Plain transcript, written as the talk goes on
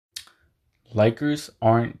Lakers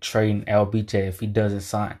aren't trading LBJ if he doesn't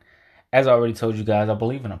sign. As I already told you guys, I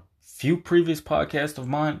believe in a few previous podcasts of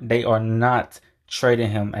mine, they are not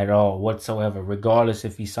trading him at all whatsoever, regardless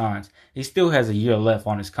if he signs. He still has a year left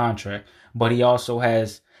on his contract, but he also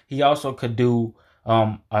could do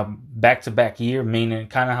a back-to-back year, meaning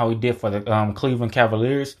kind of how he did for the Cleveland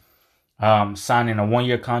Cavaliers, signing a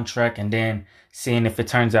 1-year contract and then seeing if it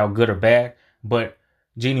turns out good or bad. But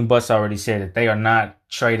Jeanie Buss already said that they are not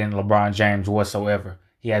trading LeBron James whatsoever.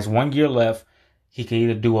 He has 1 year left. He could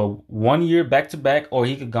either do a 1 year back-to-back, or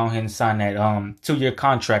he could go ahead and sign that 2-year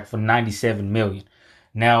contract for $97 million.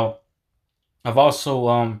 Now, I've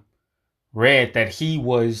also read that he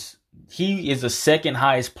is the second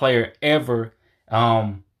highest player ever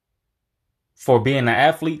for being an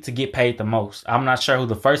athlete to get paid the most. I'm not sure who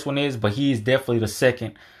the first one is, but he is definitely the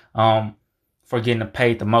second for getting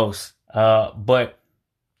paid the most. But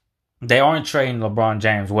they aren't trading LeBron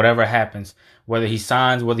James, whatever happens. Whether he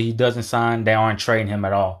signs, whether he doesn't sign, they aren't trading him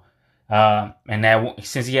at all. And that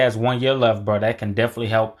since he has 1 year left, bro, that can definitely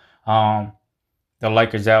help the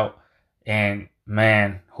Lakers out. And,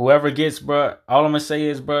 man, whoever gets, bro, all I'm going to say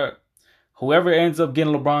is, bro, whoever ends up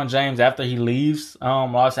getting LeBron James after he leaves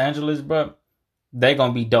Los Angeles, bro, they're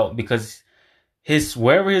going to be dope. Because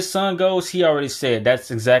wherever his son goes, he already said that's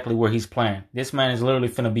exactly where he's playing. This man is literally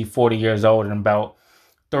finna be 40 years old in about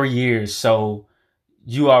 3 years. So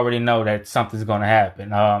you already know that something's going to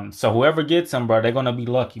happen. So whoever gets him, bro, they're going to be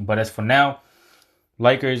lucky. But as for now, not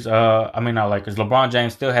Lakers. LeBron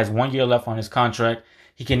James still has 1 year left on his contract.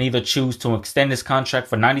 He can either choose to extend his contract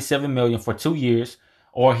for $97 million for 2 years,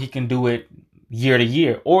 or he can do it year to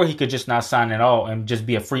year, or he could just not sign at all and just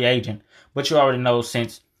be a free agent. But you already know,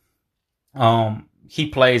 since he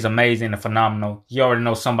plays amazing and phenomenal, you already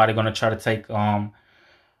know somebody going to try to take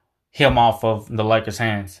him off of the Lakers'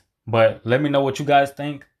 hands. But let me know what you guys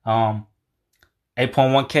think.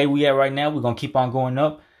 8.1K we at right now. We're going to keep on going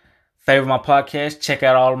up. Favorite my podcast. Check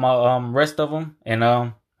out all of my rest of them. And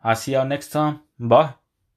I'll see y'all next time. Bye.